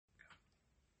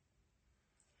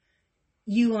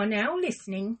You are now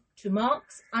listening to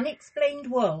Mark's Unexplained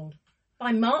World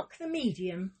by Mark the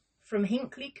Medium from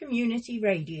Hinckley Community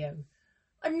Radio,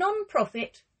 a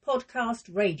non-profit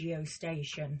podcast radio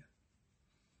station.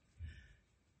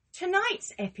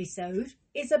 Tonight's episode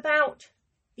is about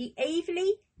the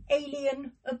Aveley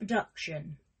alien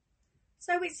abduction.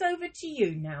 So it's over to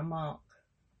you now, Mark.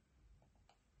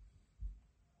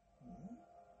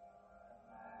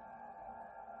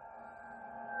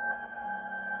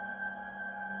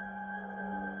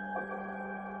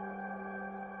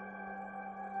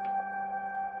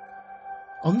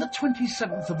 On the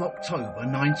 27th of October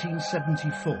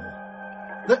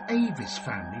 1974, the Avis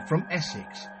family from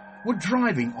Essex were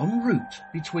driving en route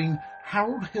between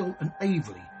Harold Hill and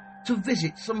Aveley to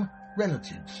visit some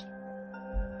relatives.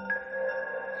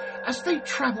 As they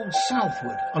travelled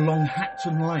southward along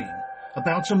Hackton Lane,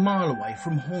 about a mile away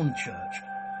from Hornchurch,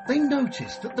 they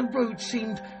noticed that the road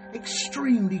seemed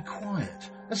extremely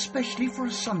quiet, especially for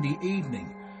a Sunday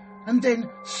evening, and then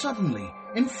suddenly,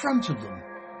 in front of them,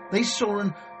 they saw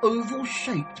an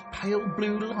oval-shaped pale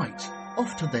blue light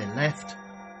off to their left.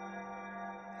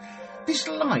 This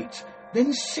light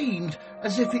then seemed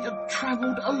as if it had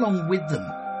travelled along with them,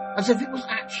 as if it was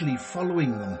actually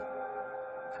following them.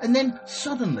 And then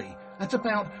suddenly, at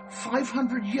about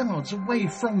 500 yards away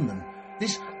from them,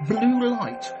 this blue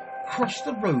light crossed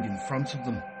the road in front of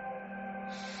them.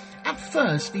 At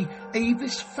first, the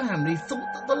Avis family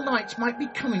thought that the light might be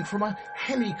coming from a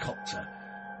helicopter,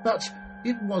 but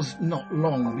it was not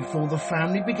long before the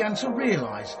family began to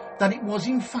realise that it was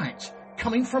in fact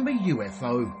coming from a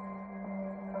UFO.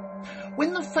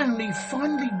 When the family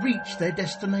finally reached their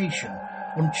destination,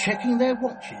 on checking their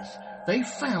watches, they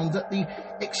found that the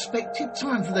expected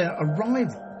time for their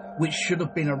arrival, which should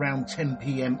have been around 10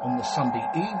 p.m. on the Sunday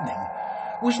evening,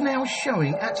 was now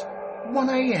showing at 1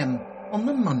 a.m. on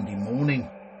the Monday morning.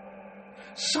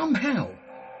 Somehow,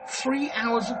 3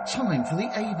 hours of time for the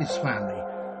Avis family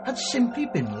had simply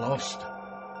been lost.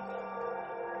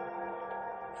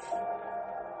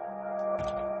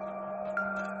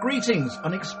 Greetings,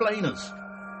 Unexplainers.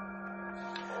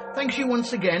 Thanks you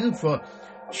once again for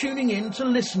tuning in to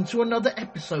listen to another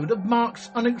episode of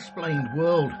Mark's Unexplained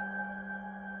World.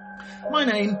 My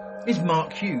name is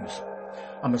Mark Hughes.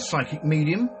 I'm a psychic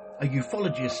medium, a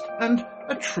ufologist, and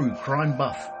a true crime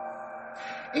buff.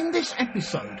 In this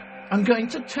episode, I'm going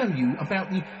to tell you about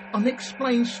the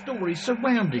unexplained story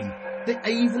surrounding the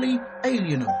Aveley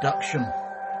alien abduction.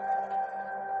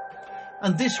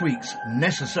 And this week's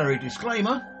necessary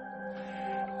disclaimer: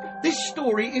 this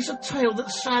story is a tale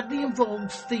that sadly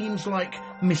involves themes like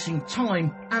missing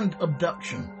time and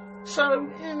abduction, so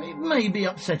it may be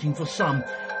upsetting for some.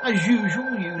 As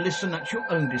usual, you listen at your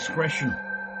own discretion.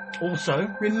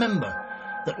 Also, remember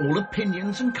that all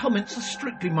opinions and comments are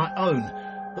strictly my own,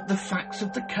 but the facts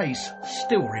of the case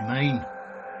still remain.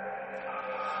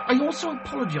 I also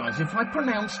apologise if I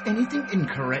pronounce anything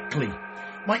incorrectly.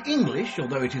 My English,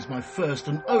 although it is my first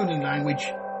and only language,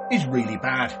 is really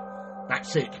bad.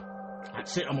 That's it,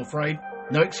 I'm afraid.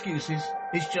 No excuses,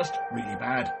 it's just really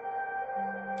bad.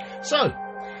 So,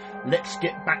 let's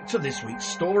get back to this week's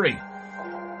story.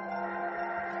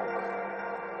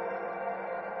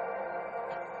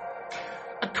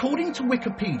 According to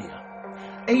Wikipedia,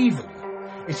 Aveley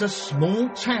is a small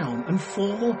town and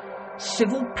former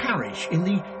civil parish in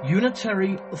the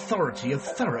Unitary Authority of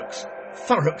Thurrock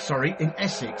in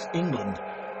Essex, England,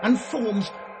 and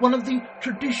forms one of the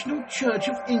traditional Church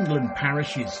of England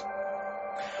parishes.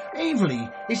 Aveley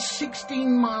is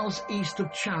 16 miles east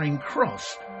of Charing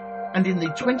Cross, and in the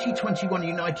 2021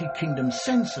 United Kingdom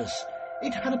census,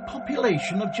 it had a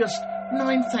population of just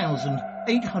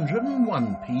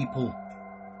 9,801 people.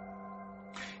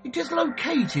 It is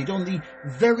located on the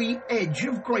very edge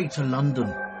of Greater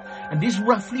London and is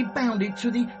roughly bounded to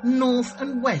the north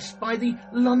and west by the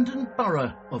London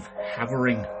Borough of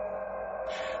Havering.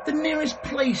 The nearest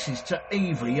places to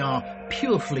Aveley are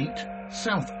Purefleet,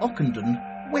 South Ockenden,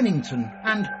 Wennington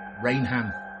and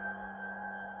Rainham.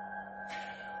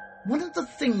 One of the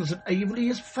things that Aveley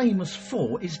is famous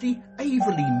for is the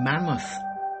Aveley Mammoth.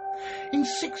 In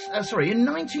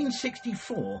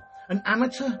 1964, an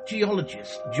amateur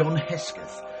geologist, John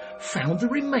Hesketh, found the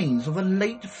remains of a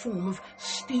late form of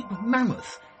steep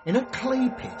mammoth in a clay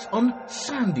pit on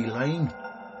Sandy Lane.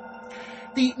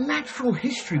 The Natural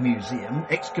History Museum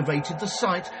excavated the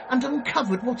site and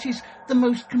uncovered what is the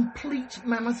most complete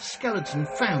mammoth skeleton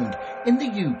found in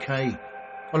the UK,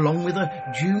 along with a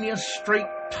junior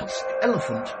straight-tusked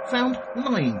elephant found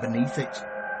lying beneath it.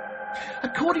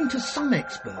 According to some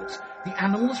experts, the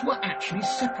animals were actually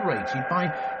separated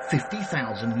by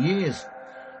 50,000 years,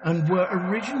 and were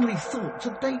originally thought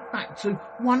to date back to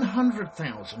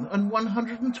 100,000 and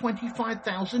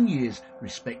 125,000 years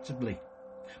respectively.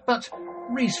 But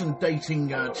recent dating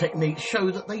techniques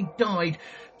show that they died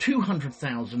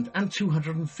 200,000 and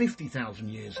 250,000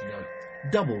 years ago,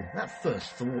 double that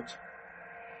first thought.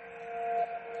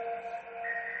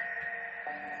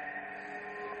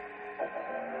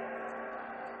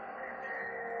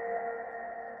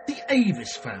 The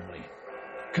Avis family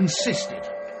consisted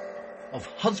of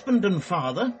husband and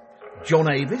father,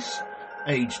 John Avis,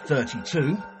 aged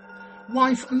 32,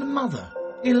 wife and mother,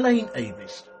 Elaine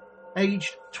Avis,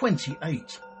 aged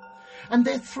 28, and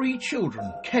their 3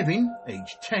 children, Kevin,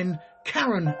 aged 10,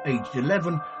 Karen, aged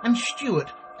 11, and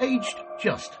Stuart, aged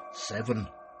just 7.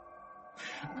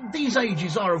 These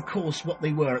ages are, of course, what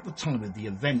they were at the time of the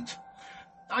event.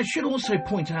 I should also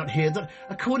point out here that,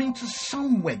 according to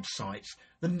some websites,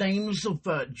 the names of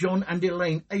John and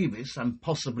Elaine Avis, and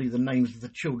possibly the names of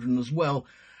the children as well,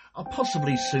 are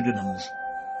possibly pseudonyms.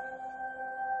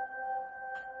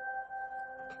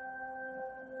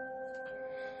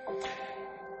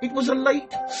 It was a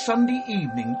late Sunday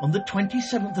evening on the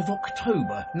 27th of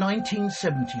October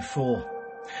 1974,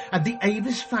 and the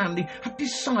Avis family had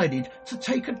decided to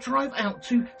take a drive out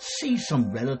to see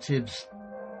some relatives.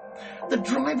 The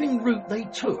driving route they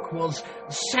took was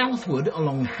southward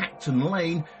along Hackton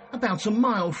Lane, about a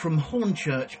mile from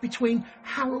Hornchurch, between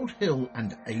Harold Hill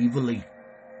and Aveley.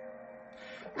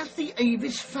 As the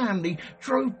Avis family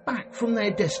drove back from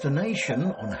their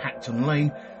destination on Hackton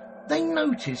Lane, they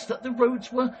noticed that the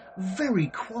roads were very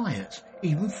quiet,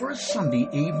 even for a Sunday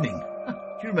evening.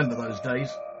 Do you remember those days?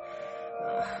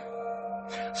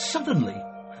 Suddenly,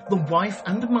 the wife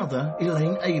and mother,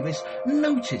 Elaine Avis,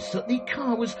 noticed that the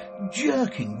car was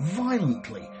jerking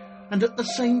violently, and at the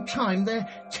same time their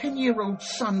 10-year-old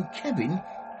son, Kevin,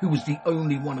 who was the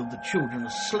only one of the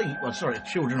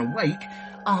children awake,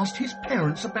 asked his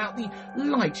parents about the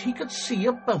light he could see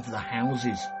above the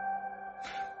houses.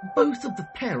 Both of the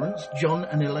parents, John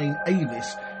and Elaine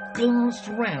Avis, glanced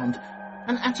round,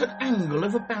 and at an angle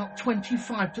of about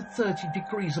 25 to 30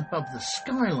 degrees above the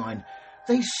skyline,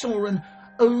 they saw an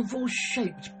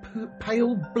oval-shaped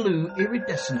pale blue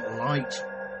iridescent light.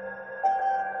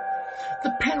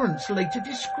 The parents later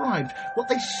described what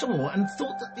they saw and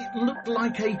thought that it looked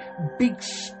like a big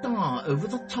star over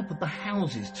the top of the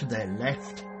houses to their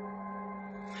left.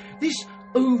 This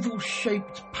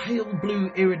oval-shaped pale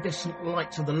blue iridescent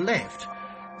light to the left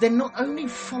then not only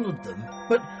followed them,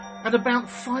 but at about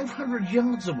 500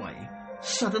 yards away,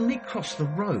 suddenly crossed the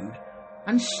road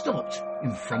and stopped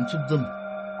in front of them.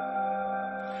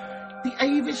 The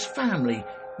Avis family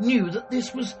knew that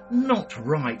this was not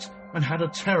right and had a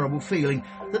terrible feeling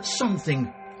that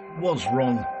something was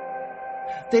wrong.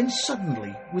 Then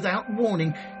suddenly, without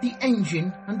warning, the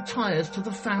engine and tyres to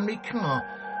the family car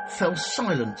fell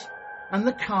silent and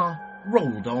the car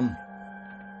rolled on.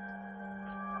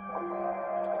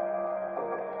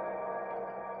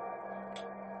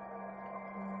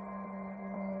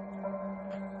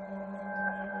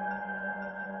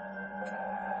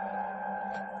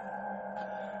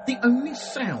 The only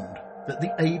sound that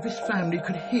the Avis family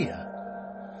could hear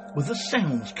were the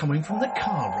sounds coming from the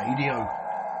car radio.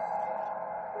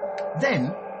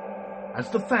 Then, as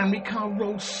the family car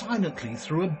rolled silently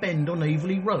through a bend on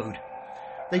Aveley Road,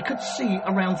 they could see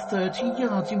around 30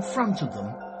 yards in front of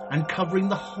them and covering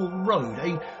the whole road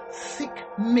a thick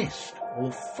mist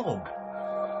or fog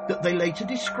that they later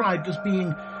described as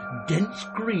being dense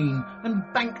green and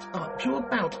banked up to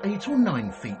about 8 or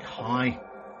 9 feet high.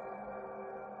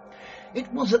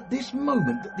 It was at this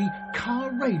moment that the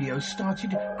car radio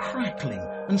started crackling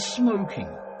and smoking.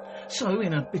 So,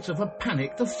 in a bit of a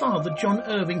panic, the father, John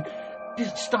Irving,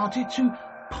 started to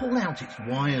pull out its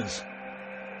wires.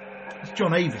 It's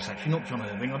John Avis, actually, not John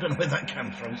Irving. I don't know where that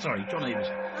came from. Sorry, John Avis.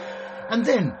 And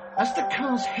then, as the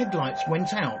car's headlights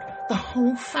went out, the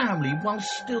whole family, while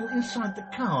still inside the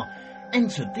car,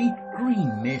 entered the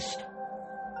green mist.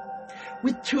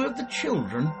 With 2 of the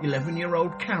children,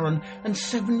 11-year-old Karen and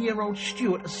 7-year-old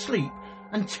Stuart, asleep,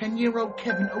 and 10-year-old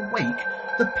Kevin awake,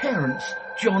 the parents,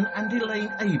 John and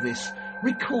Elaine Avis,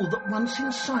 recalled that once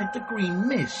inside the green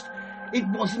mist, it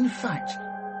was in fact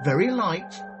very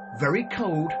light, very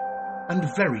cold,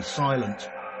 and very silent,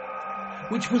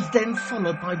 which was then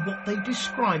followed by what they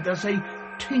described as a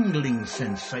tingling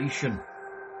sensation.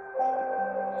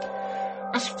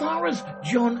 As far as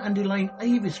John and Elaine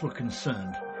Avis were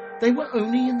concerned, they were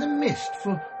only in the mist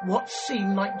for what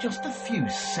seemed like just a few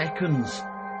seconds,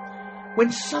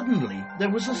 when suddenly there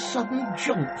was a sudden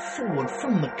jolt forward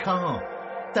from the car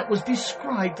that was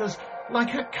described as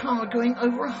like a car going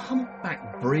over a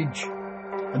humpback bridge,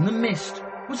 and the mist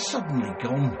was suddenly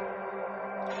gone.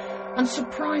 And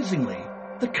surprisingly,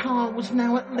 the car was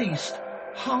now at least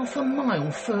half a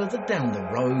mile further down the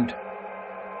road.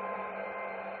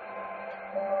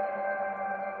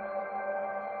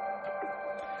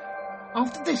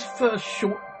 After this first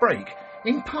short break,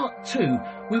 in part 2,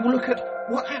 we will look at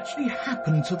what actually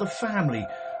happened to the family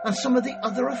and some of the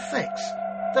other effects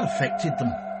that affected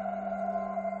them.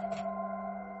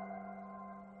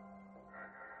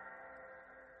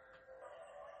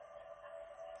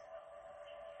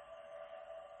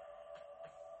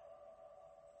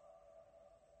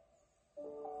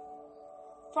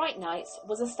 Fright Nights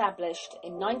was established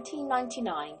in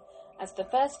 1999 as the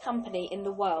first company in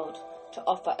the world to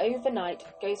offer overnight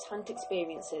ghost hunt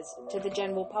experiences to the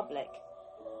general public,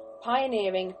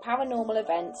 pioneering paranormal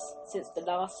events since the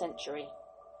last century.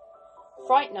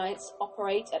 Fright Nights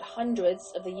operate at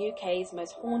hundreds of the UK's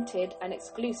most haunted and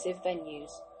exclusive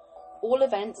venues. All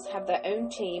events have their own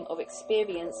team of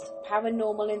experienced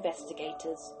paranormal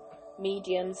investigators,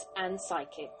 mediums and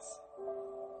psychics.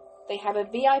 They have a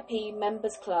VIP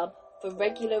members club for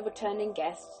regular returning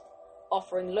guests,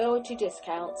 offering loyalty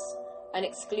discounts and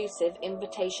exclusive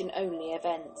invitation-only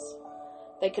events.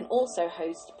 They can also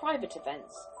host private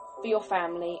events for your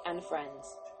family and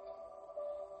friends.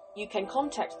 You can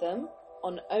contact them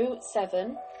on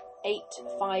 07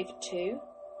 852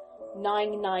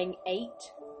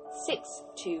 998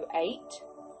 628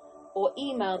 or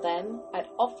email them at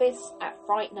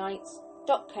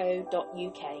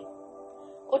office@frightnights.co.uk,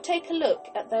 or take a look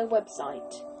at their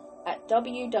website at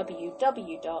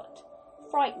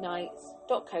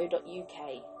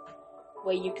www.frightnights.co.uk,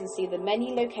 where you can see the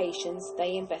many locations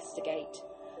they investigate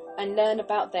and learn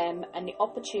about them and the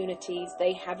opportunities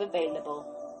they have available.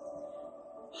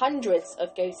 Hundreds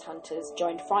of ghost hunters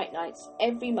join Fright Nights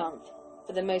every month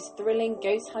for the most thrilling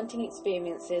ghost hunting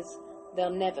experiences they'll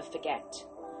never forget.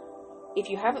 If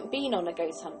you haven't been on a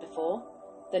ghost hunt before,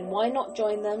 then why not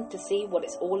join them to see what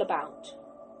it's all about?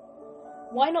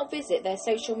 Why not visit their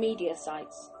social media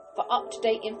sites for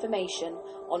up-to-date information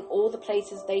on all the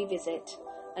places they visit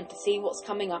and to see what's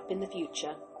coming up in the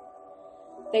future?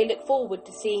 They look forward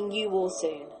to seeing you all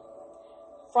soon.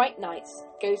 Fright Nights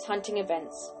Ghost Hunting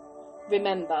Events.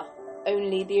 Remember,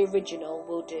 only the original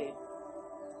will do.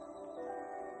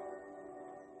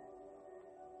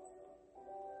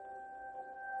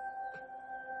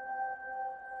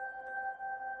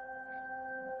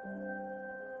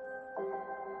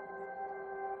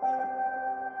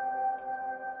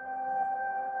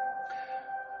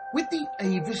 With the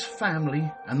Avis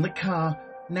family and the car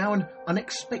now an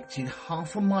unexpected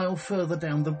half a mile further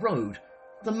down the road,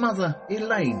 the mother,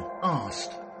 Elaine,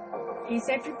 asked, "Is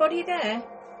everybody there?"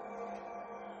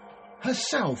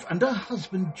 Herself and her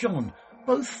husband John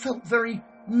both felt very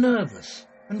nervous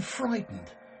and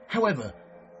frightened. However,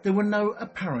 there were no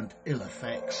apparent ill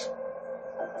effects.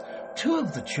 Two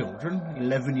of the children,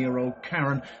 11-year-old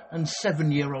Karen and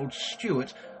 7-year-old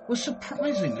Stuart, were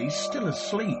surprisingly still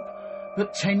asleep,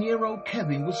 but 10-year-old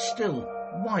Kevin was still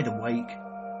wide awake.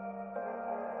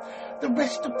 The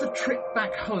rest of the trip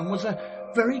back home was a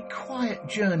very quiet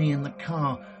journey in the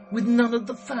car, with none of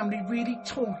the family really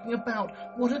talking about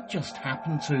what had just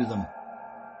happened to them.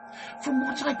 From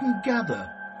what I can gather,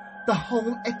 the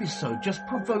whole episode just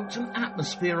provoked an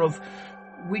atmosphere of,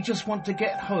 we just want to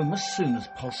get home as soon as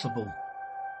possible.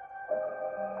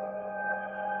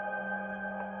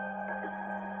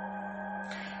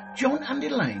 John and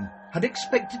Elaine had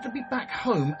expected to be back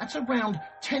home at around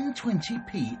 10:20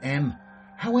 p.m.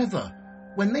 However,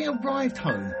 when they arrived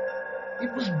home,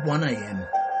 it was 1 a.m.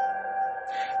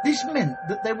 This meant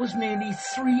that there was nearly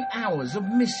 3 hours of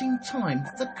missing time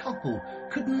that the couple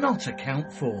could not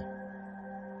account for.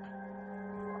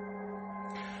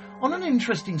 On an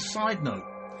interesting side note,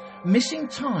 missing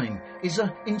time is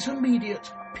an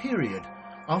intermediate period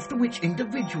after which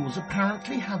individuals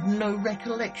apparently have no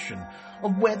recollection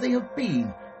of where they have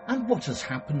been and what has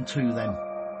happened to them.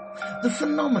 The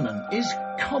phenomenon is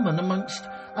common amongst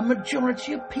a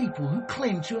majority of people who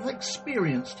claim to have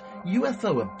experienced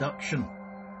UFO abduction.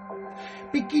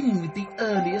 Beginning with the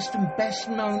earliest and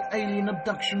best-known alien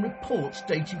abduction reports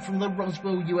dating from the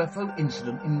Roswell UFO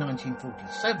incident in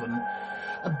 1947,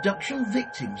 abduction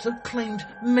victims have claimed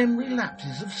memory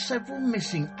lapses of several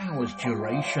missing hours'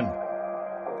 duration.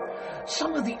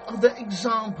 Some of the other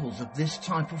examples of this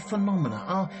type of phenomena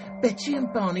are Betty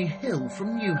and Barney Hill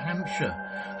from New Hampshire,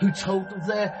 who told of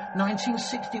their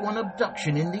 1961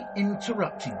 abduction in The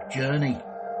Interrupted Journey,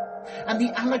 and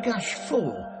the Allagash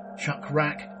Four, Chuck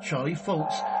Rack, Charlie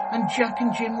Foltz and Jack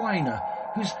and Jim Rayner,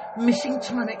 whose missing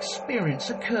time experience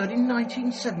occurred in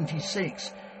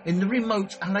 1976 in the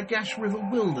remote Allagash River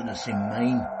wilderness in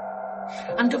Maine.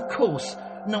 And of course,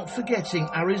 not forgetting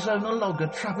Arizona logger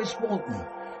Travis Walton,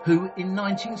 who in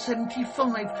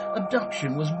 1975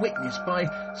 abduction was witnessed by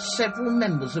several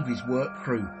members of his work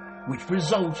crew, which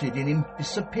resulted in him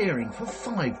disappearing for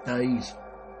 5 days.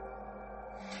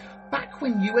 Back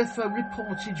when UFO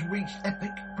reportage reached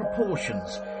epic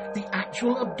proportions, the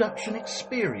actual abduction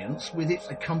experience with its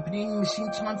accompanying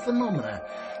missing time phenomena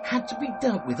had to be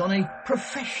dealt with on a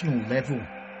professional level.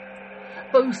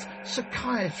 Both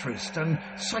psychiatrists and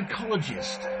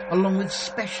psychologists, along with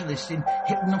specialists in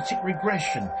hypnotic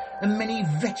regression and many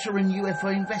veteran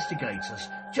UFO investigators,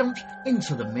 jumped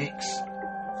into the mix.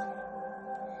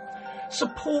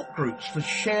 Support groups for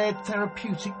shared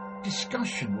therapeutic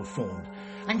discussion were formed,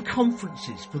 and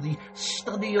conferences for the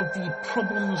study of the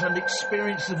problems and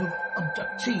experiences of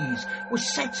abductees were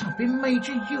set up in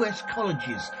major US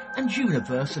colleges and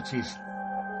universities.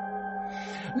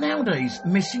 Nowadays,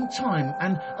 missing time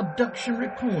and abduction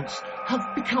reports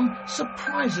have become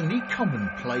surprisingly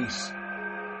commonplace.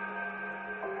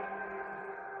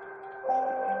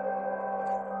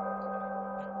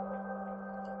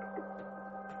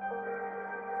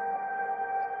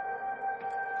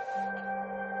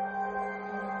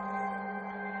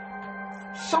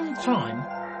 Some time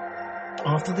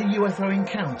after the UFO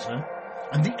encounter,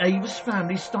 and the Avis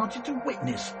family started to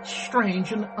witness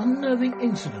strange and unnerving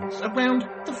incidents around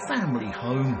the family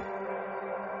home.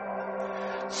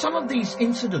 Some of these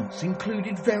incidents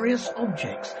included various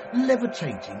objects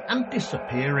levitating and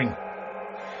disappearing.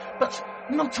 But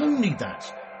not only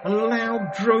that, a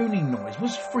loud droning noise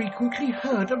was frequently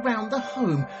heard around the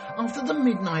home after the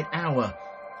midnight hour,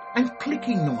 and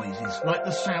clicking noises like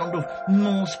the sound of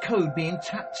Morse code being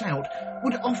tapped out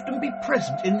would often be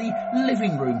present in the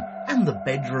living room and the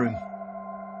bedroom.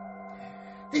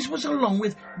 This was along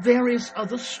with various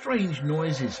other strange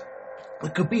noises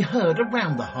that could be heard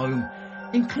around the home,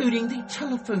 including the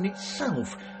telephone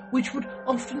itself, which would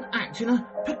often act in a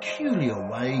peculiar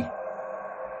way.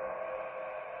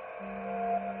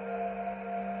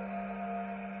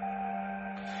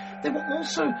 There were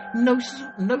also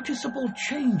noticeable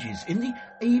changes in the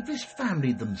Avis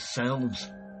family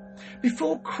themselves.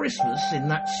 Before Christmas in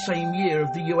that same year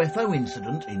of the UFO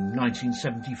incident in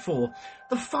 1974,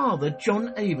 the father,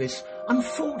 John Avis,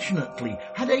 unfortunately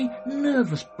had a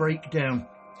nervous breakdown,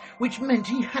 which meant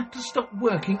he had to stop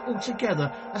working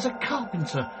altogether as a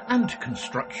carpenter and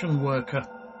construction worker.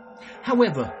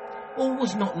 However, all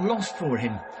was not lost for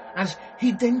him, as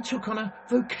he then took on a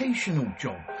vocational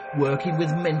job working with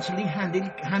mentally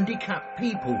handicapped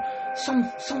people,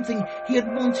 something he had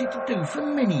wanted to do for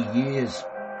many years.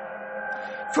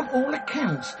 From all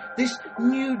accounts, this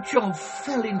new job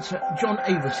fell into John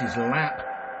Avis's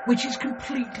lap, which is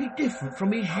completely different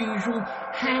from his usual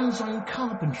hands-on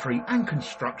carpentry and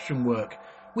construction work,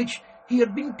 which he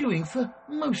had been doing for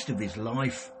most of his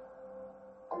life.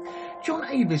 John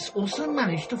Avis also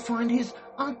managed to find his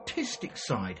artistic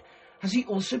side, as he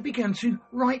also began to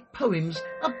write poems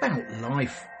about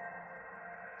life.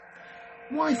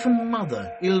 Wife and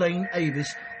mother, Elaine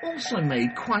Avis, also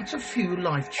made quite a few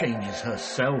life changes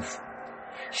herself.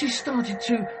 She started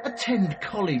to attend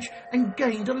college and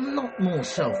gained a lot more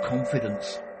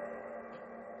self-confidence.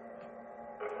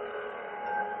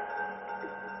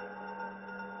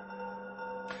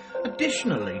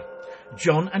 Additionally,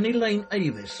 John and Elaine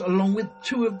Avis, along with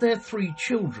 2 of their 3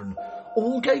 children,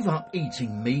 all gave up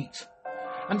eating meat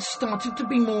and started to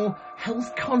be more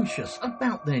health conscious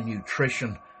about their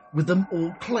nutrition, with them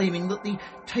all claiming that the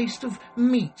taste of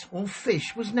meat or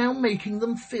fish was now making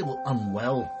them feel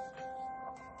unwell.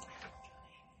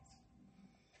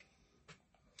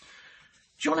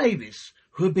 John Avis,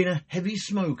 who had been a heavy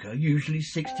smoker, usually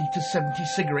 60 to 70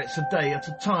 cigarettes a day at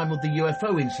the time of the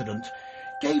UFO incident,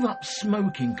 gave up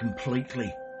smoking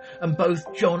completely, and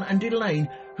both John and Elaine,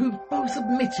 who both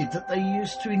admitted that they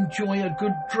used to enjoy a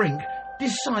good drink,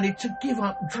 decided to give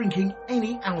up drinking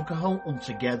any alcohol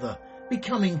altogether,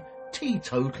 becoming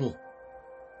teetotal.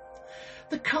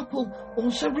 The couple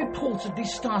also reportedly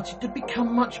started to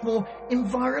become much more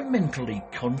environmentally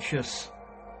conscious.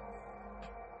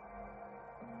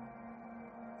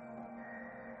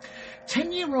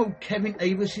 10-year-old Kevin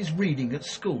Avis's reading at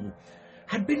school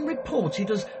had been reported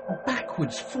as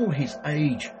backwards for his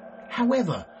age.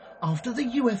 However, after the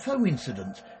UFO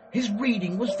incident, his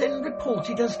reading was then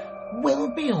reported as well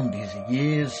beyond his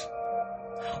years.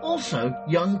 Also,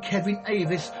 young Kevin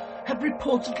Avis had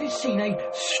reportedly seen a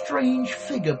strange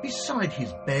figure beside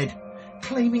his bed,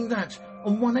 claiming that,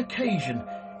 on one occasion,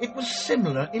 it was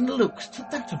similar in looks to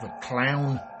that of a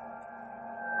clown.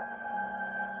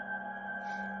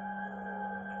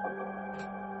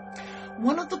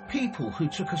 one of the people who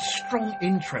took a strong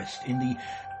interest in the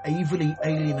Aveley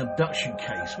alien abduction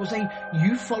case was a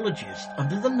ufologist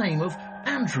under the name of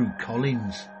Andrew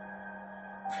Collins.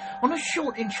 On a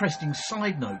short interesting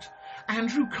side note,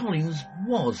 Andrew Collins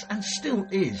was and still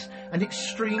is an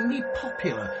extremely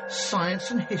popular science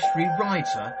and history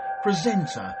writer,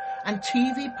 presenter and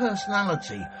TV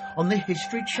personality on the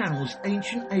History Channel's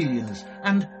Ancient Aliens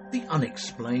and The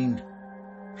Unexplained.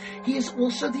 He is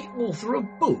also the author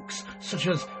of books such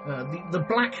as The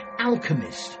Black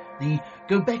Alchemist, The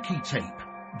Göbekli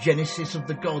Tape, Genesis of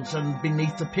the Gods and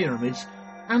Beneath the Pyramids,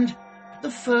 and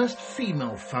The First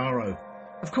Female Pharaoh.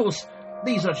 Of course,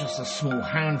 these are just a small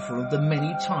handful of the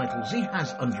many titles he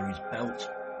has under his belt.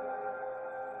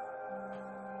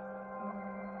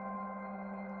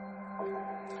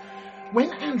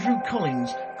 When Andrew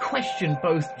Collins questioned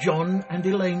both John and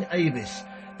Elaine Avis,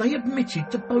 they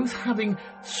admitted to both having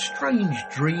strange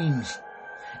dreams,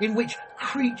 in which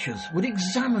creatures would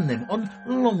examine them on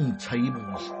long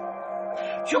tables.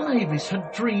 John Avis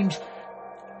had dreams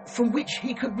from which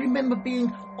he could remember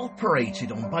being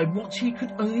operated on by what he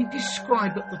could only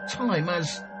describe at the time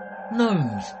as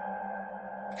gnomes.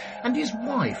 And his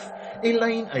wife,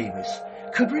 Elaine Avis,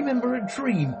 could remember a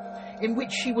dream in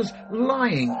which she was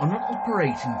lying on an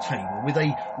operating table with a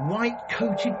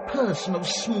white-coated person of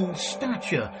small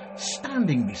stature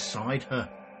standing beside her.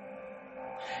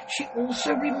 She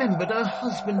also remembered her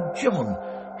husband John,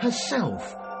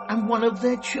 herself, and one of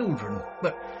their children,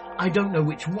 but I don't know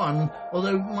which one,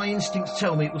 although my instincts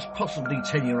tell me it was possibly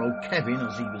 10-year-old Kevin,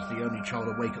 as he was the only child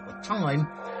awake at the time,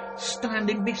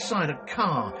 standing beside a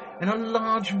car in a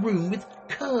large room with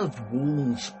curved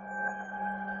walls.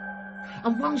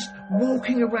 And whilst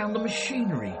walking around the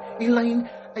machinery, Elaine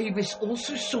Avis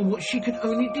also saw what she could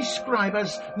only describe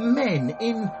as men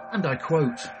in, and I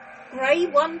quote, grey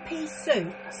one-piece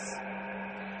suits.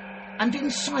 And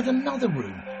inside another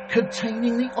room,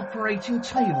 containing the operating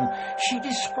table, she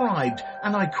described,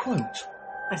 and I quote,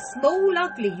 a small,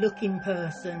 ugly-looking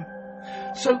person.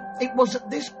 So it was at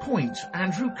this point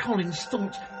Andrew Collins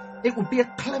thought it would be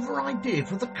a clever idea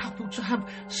for the couple to have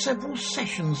several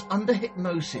sessions under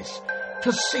hypnosis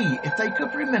to see if they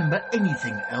could remember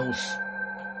anything else.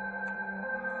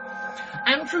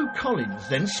 Andrew Collins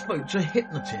then spoke to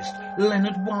hypnotist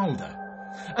Leonard Wilder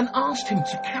and asked him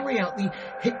to carry out the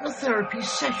hypnotherapy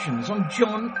sessions on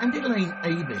John and Elaine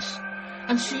Avis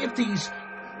and see if these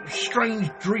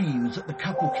strange dreams that the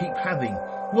couple keep having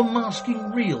were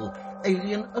masking real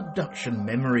alien abduction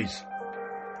memories.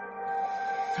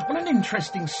 On an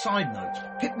interesting side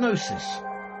note, hypnosis.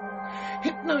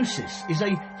 Hypnosis is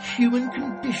a human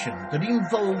condition that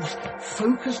involves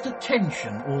focused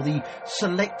attention, or the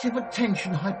selective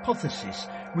attention hypothesis,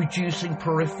 reducing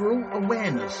peripheral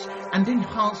awareness and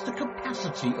enhance the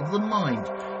capacity of the mind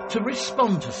to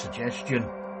respond to suggestion.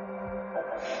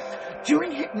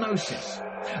 During hypnosis,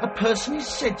 a person is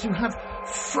said to have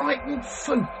heightened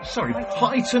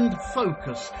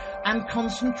focus and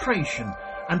concentration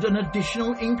and an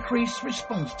additional increased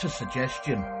response to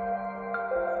suggestion.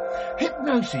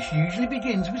 Hypnosis usually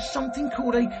begins with something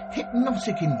called a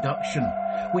hypnotic induction,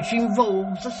 which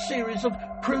involves a series of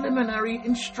preliminary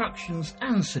instructions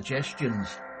and suggestions.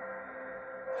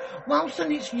 Whilst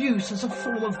in its use as a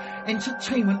form of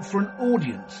entertainment for an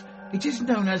audience, it is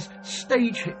known as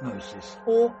stage hypnosis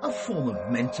or a form of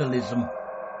mentalism.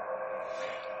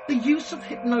 The use of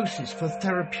hypnosis for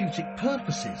therapeutic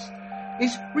purposes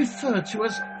is referred to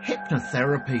as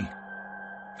hypnotherapy,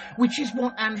 which is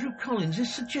what Andrew Collins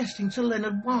is suggesting to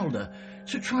Leonard Wilder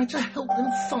to try to help them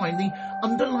find the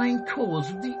underlying cause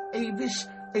of the Avis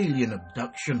alien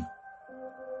abduction.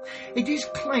 It is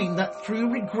claimed that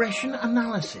through regression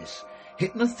analysis,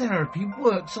 hypnotherapy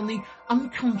works on the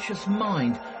unconscious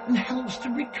mind and helps to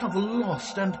recover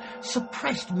lost and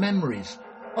suppressed memories,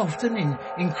 often in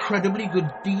incredibly good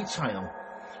detail,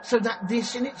 so that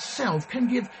this in itself can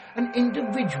give an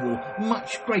individual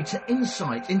much greater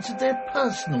insight into their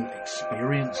personal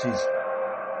experiences.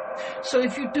 So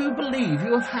if you do believe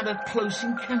you have had a close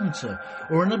encounter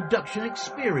or an abduction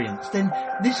experience, then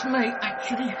this may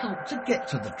actually help to get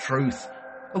to the truth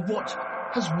of what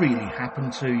has really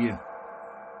happened to you.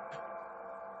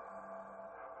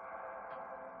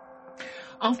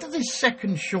 After this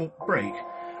second short break,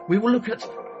 we will look at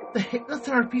the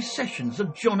hypnotherapy sessions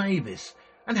of John Avis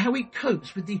and how he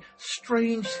copes with the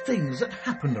strange things that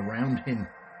happened around him.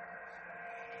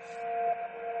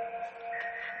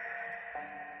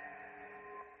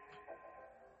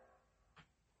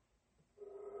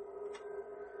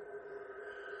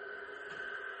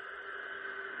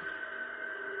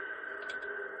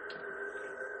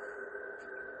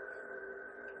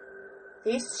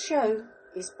 This show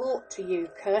is brought to you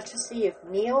courtesy of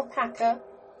Neil Packer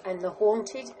and the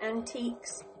Haunted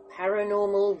Antiques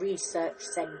Paranormal Research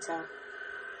Centre.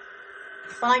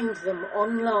 Find them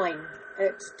online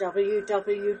at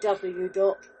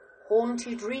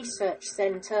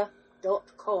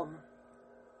www.hauntedresearchcentre.com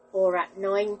or at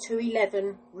 9 to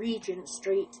 11 Regent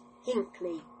Street,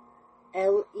 Hinckley,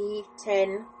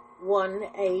 LE10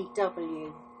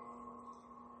 1AW.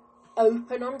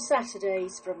 Open on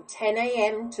Saturdays from 10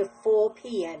 a.m. to 4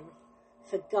 p.m.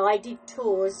 for guided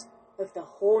tours of the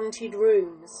haunted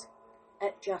rooms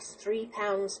at just £3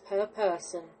 per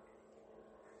person.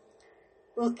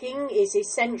 Booking is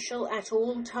essential at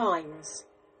all times,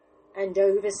 and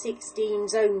over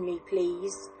 16s only,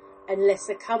 please, unless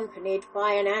accompanied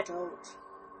by an adult.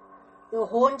 The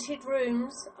haunted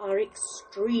rooms are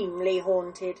extremely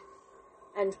haunted,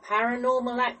 and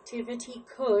paranormal activity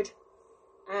could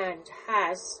and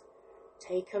has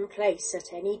taken place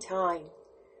at any time.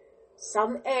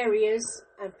 Some areas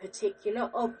and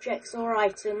particular objects or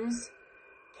items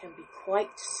can be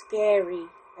quite scary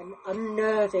and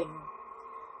unnerving.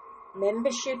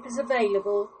 Membership is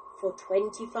available for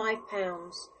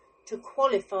 £25 to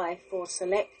qualify for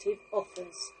selective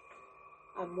offers.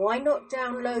 And why not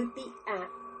download the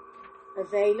app,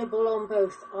 available on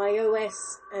both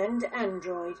iOS and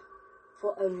Android,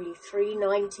 for only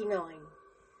 $3.99,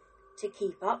 to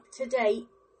keep up to date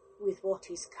with what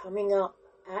is coming up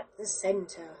at the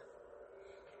centre.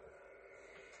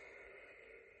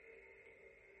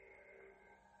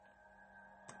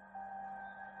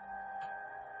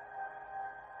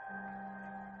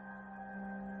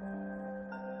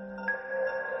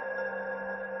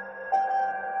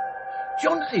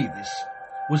 John Avis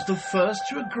was the first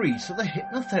to agree to the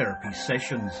hypnotherapy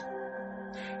sessions.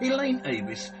 Elaine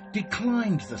Avis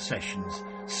declined the sessions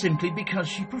simply because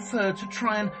she preferred to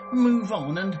try and move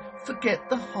on and forget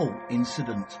the whole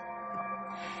incident.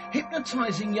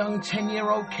 Hypnotising young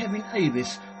 10-year-old Kevin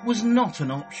Avis was not an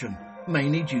option,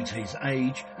 mainly due to his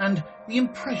age and the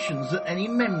impressions that any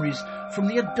memories from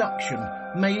the abduction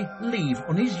may leave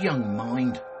on his young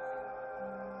mind.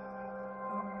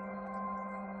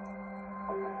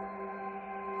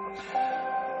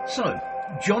 So,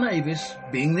 John Avis,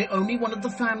 being the only one of the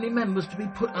family members to be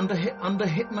put under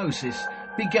hypnosis,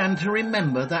 began to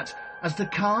remember that as the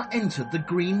car entered the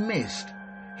green mist,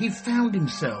 he found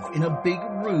himself in a big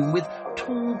room with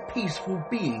tall, peaceful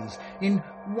beings in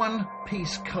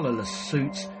one-piece colourless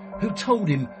suits who told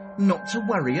him not to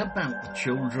worry about the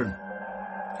children.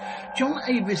 John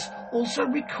Avis also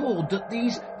recalled that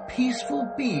these peaceful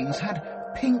beings had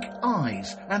pink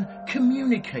eyes and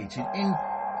communicated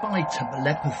by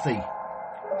telepathy.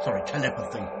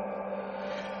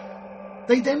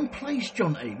 They then placed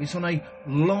John Avis on a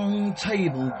long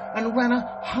table and ran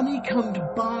a honeycombed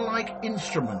bar-like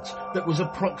instrument that was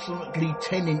approximately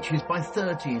 10 inches by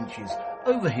 30 inches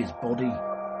over his body.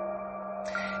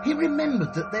 He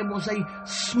remembered that there was a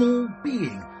small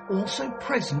being also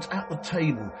present at the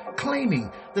table,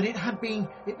 claiming that it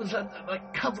was a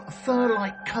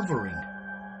fur-like covering.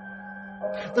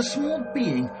 The small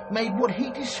being made what he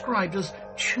described as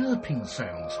chirping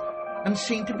sounds and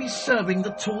seemed to be serving the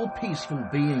tall, peaceful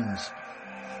beings.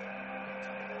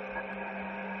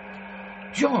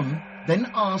 John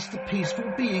then asked the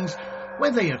peaceful beings where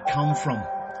they had come from,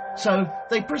 so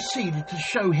they proceeded to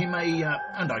show him a,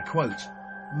 and I quote,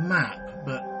 map,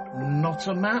 but not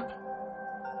a map.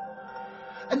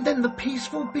 And then the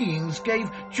peaceful beings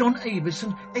gave John Avis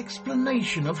an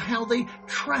explanation of how they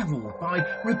travel by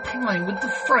replying with the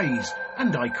phrase,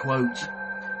 and I quote,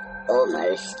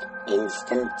 almost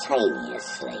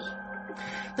instantaneously.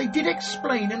 They did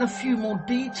explain in a few more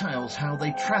details how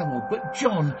they travelled, but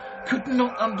John could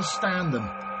not understand them.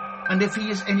 And if he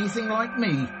is anything like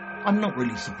me, I'm not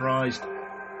really surprised.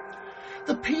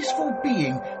 The peaceful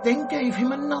being then gave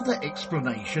him another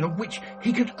explanation of which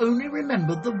he could only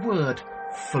remember the word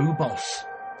Phobos.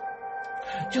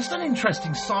 Just an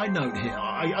interesting side note here.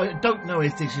 I don't know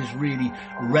if this is really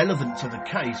relevant to the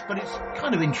case, but it's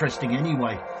kind of interesting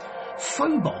anyway.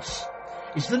 Phobos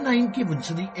is the name given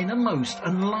to the innermost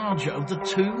and larger of the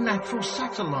two natural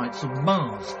satellites of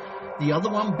Mars, the other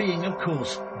one being, of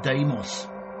course, Deimos.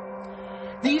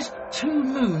 These two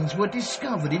moons were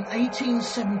discovered in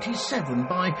 1877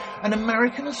 by an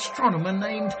American astronomer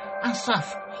named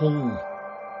Asaph Hall.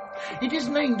 It is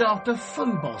named after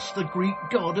Phobos, the Greek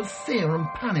god of fear and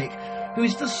panic, who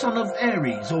is the son of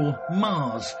Ares, or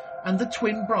Mars, and the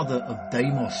twin brother of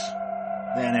Deimos.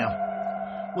 There now.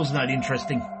 Wasn't that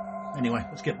interesting? Anyway,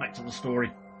 let's get back to the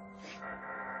story.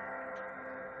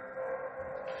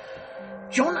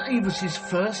 John Avis's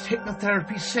first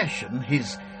hypnotherapy session,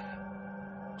 his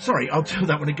Sorry, I'll do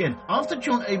that one again. After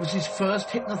John Avis's first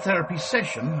hypnotherapy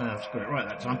session, I've got it right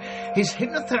that time, his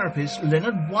hypnotherapist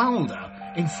Leonard Wilder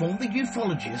informed the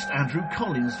ufologist Andrew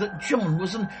Collins that John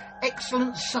was an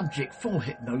excellent subject for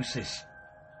hypnosis.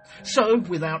 So,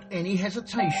 without any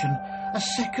hesitation, a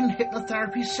second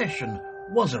hypnotherapy session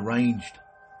was arranged.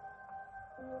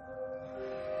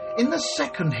 In the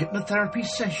second hypnotherapy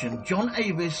session, John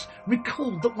Avis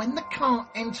recalled that when the car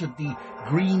entered the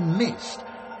green mist,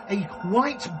 a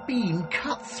white beam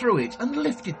cut through it and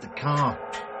lifted the car,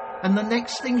 and the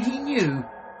next thing he knew,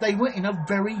 they were in a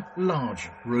very large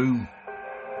room.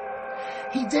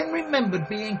 He then remembered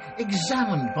being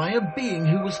examined by a being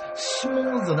who was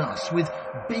smaller than us, with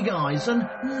big eyes and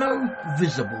no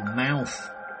visible mouth.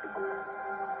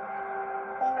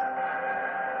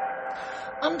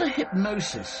 Under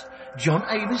hypnosis, John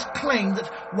Avis claimed that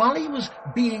while he was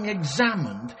being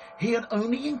examined, he had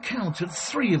only encountered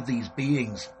 3 of these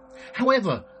beings.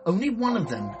 However, only one of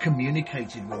them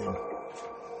communicated with him.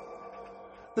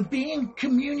 The being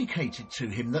communicated to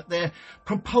him that their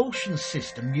propulsion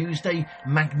system used a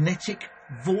magnetic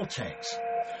vortex.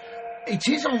 It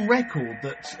is on record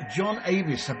that John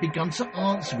Avis had begun to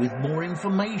answer with more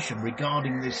information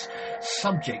regarding this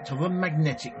subject of a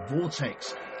magnetic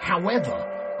vortex. However,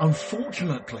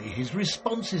 unfortunately, his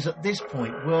responses at this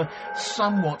point were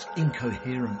somewhat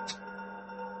incoherent.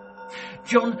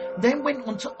 John then went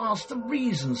on to ask the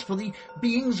reasons for the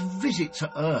being's visit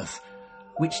to Earth,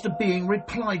 which the being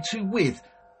replied to with,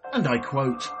 and I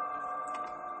quote,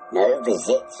 "No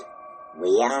visit.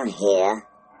 We are here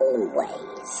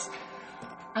always."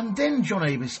 And then John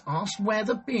Avis asked where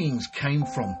the beings came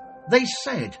from. They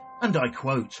said, and I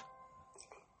quote,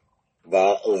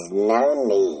 "There is no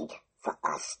need for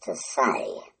us to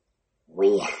say.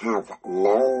 We have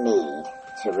no need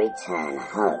to return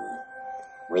home.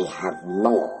 We have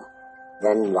more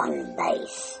than one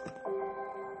base."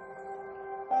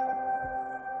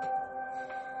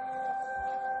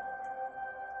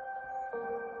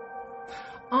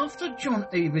 After John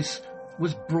Avis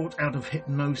was brought out of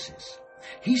hypnosis,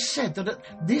 he said that at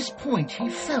this point he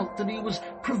felt that he was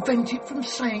prevented from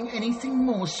saying anything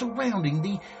more surrounding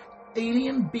the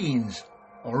alien being's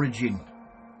origin.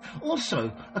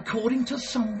 Also, according to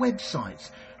some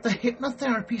websites, the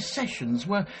hypnotherapy sessions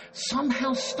were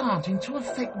somehow starting to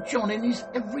affect John in his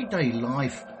everyday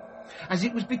life, as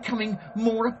it was becoming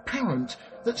more apparent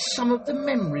that some of the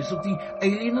memories of the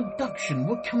alien abduction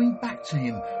were coming back to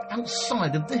him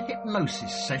outside of the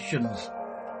hypnosis sessions.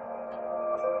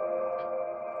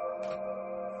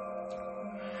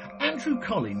 Andrew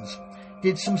Collins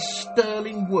did some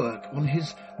sterling work on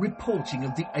his reporting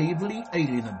of the Aveley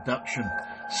alien abduction,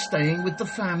 staying with the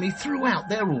family throughout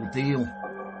their ordeal.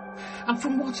 And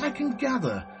from what I can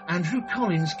gather, Andrew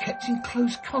Collins kept in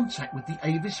close contact with the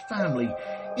Avis family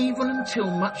even until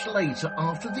much later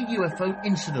after the UFO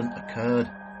incident occurred.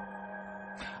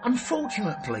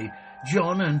 Unfortunately,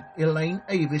 John and Elaine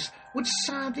Avis would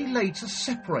sadly later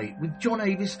separate, with John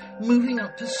Avis moving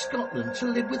up to Scotland to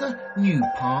live with a new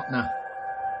partner.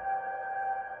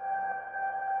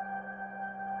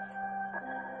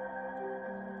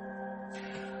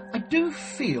 I do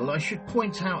feel I should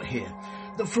point out here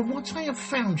that from what I have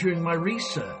found during my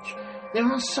research, there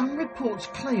are some reports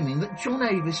claiming that John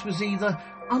Avis was either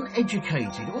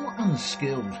uneducated or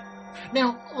unskilled.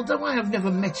 Now, although I have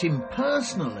never met him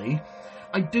personally,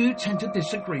 I do tend to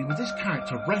disagree with his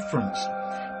character reference,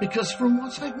 because from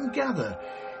what I can gather,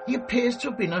 he appears to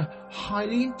have been a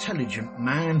highly intelligent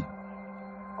man.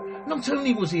 Not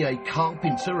only was he a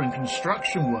carpenter and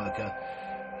construction worker,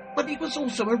 but he was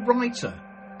also a writer,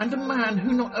 and a man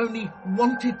who not only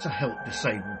wanted to help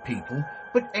disabled people,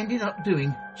 but ended up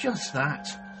doing just that.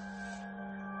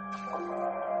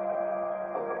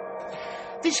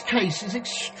 This case is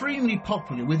extremely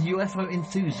popular with UFO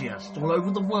enthusiasts all over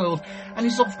the world and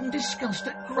is often discussed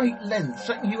at great lengths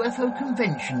at UFO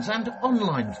conventions and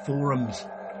online forums.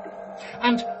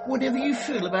 And whatever you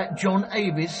feel about John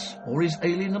Avis or his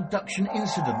alien abduction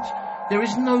incident, there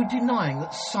is no denying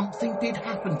that something did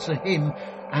happen to him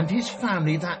and his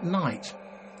family that night,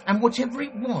 and whatever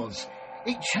it was,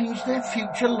 it changed their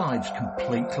future lives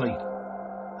completely.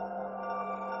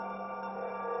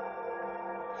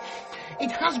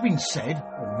 It has been said,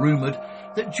 or rumoured,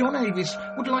 that John Avis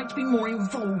would like to be more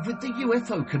involved with the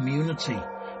UFO community,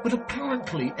 but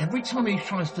apparently every time he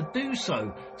tries to do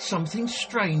so, something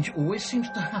strange always seems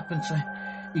to happen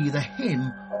to either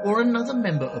him or another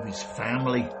member of his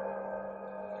family.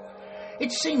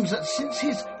 It seems that since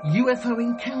his UFO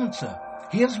encounter,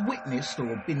 he has witnessed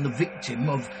or been the victim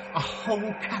of a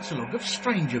whole catalogue of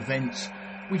strange events,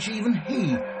 which even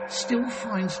he still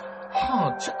finds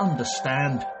hard to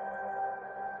understand.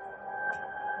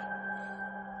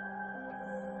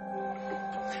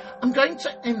 I'm going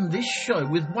to end this show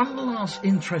with one last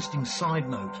interesting side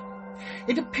note.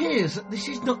 It appears that this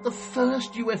is not the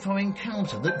first UFO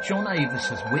encounter that John Avis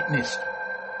has witnessed.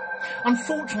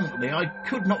 Unfortunately, I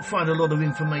could not find a lot of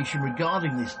information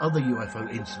regarding this other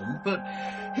UFO incident, but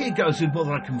here goes with what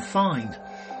I can find.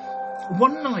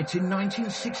 One night in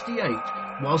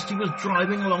 1968, whilst he was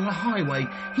driving along a highway,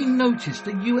 he noticed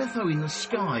a UFO in the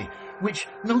sky, which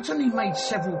not only made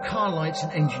several car lights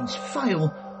and engines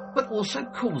fail, but also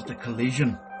caused a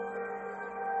collision.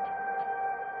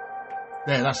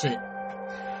 There, that's it.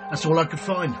 That's all I could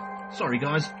find. Sorry,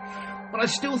 guys. But I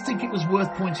still think it was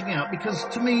worth pointing out because,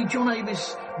 to me, John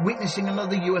Avis witnessing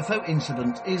another UFO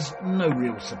incident is no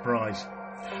real surprise.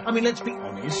 I mean, let's be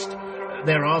honest.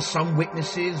 There are some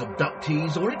witnesses,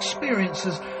 abductees or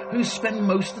experiencers who spend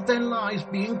most of their lives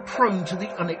being prone to the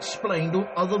unexplained or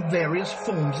other various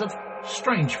forms of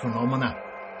strange phenomena.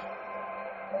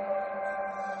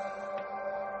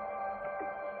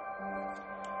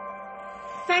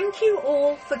 Thank you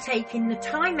all for taking the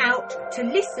time out to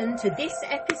listen to this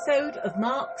episode of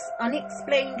Mark's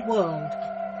Unexplained World.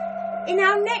 In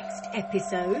our next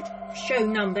episode, show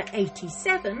number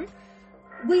 87,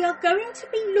 we are going to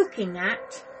be looking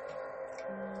at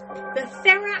the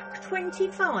Therac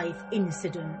 25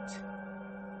 incident.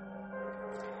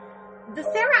 The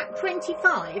Therac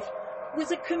 25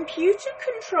 was a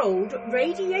computer-controlled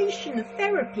radiation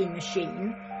therapy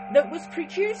machine that was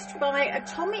produced by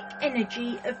Atomic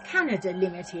Energy of Canada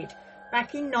Limited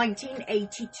back in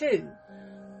 1982,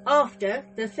 after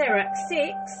the Therac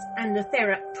 6 and the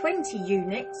Therac 20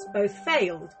 units both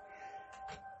failed.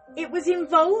 It was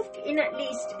involved in at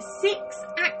least 6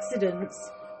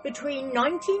 accidents between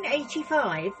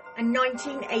 1985 and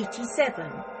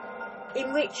 1987,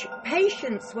 in which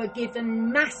patients were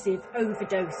given massive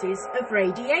overdoses of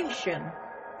radiation.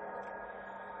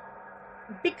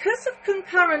 Because of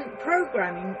concurrent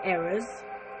programming errors,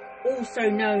 also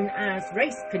known as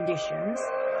race conditions,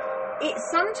 it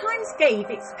sometimes gave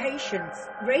its patients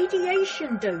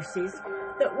radiation doses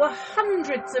that were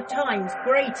hundreds of times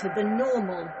greater than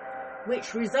normal,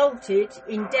 which resulted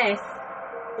in death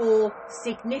or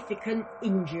significant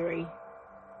injury.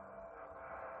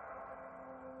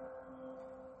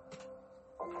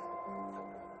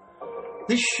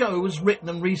 This show was written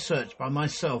and researched by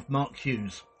myself, Mark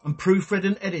Hughes, and proofread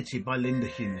and edited by Linda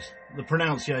Hughes. The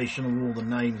pronunciation of all the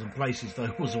names and places,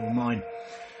 though, was all mine.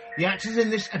 The actors in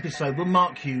this episode were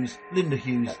Mark Hughes, Linda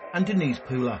Hughes and Denise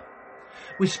Pooler.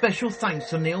 With special thanks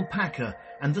to Neil Packer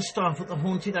and the staff at the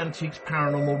Haunted Antiques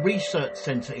Paranormal Research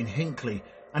Centre in Hinckley,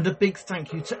 and a big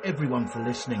thank you to everyone for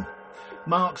listening.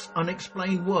 Mark's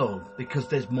Unexplained World, because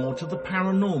there's more to the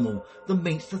paranormal than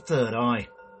meets the third eye.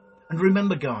 And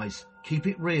remember, guys, keep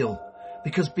it real,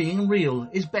 because being real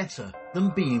is better than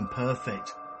being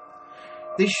perfect.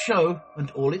 This show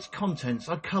and all its contents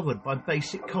are covered by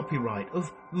basic copyright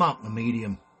of Mark the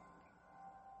Medium.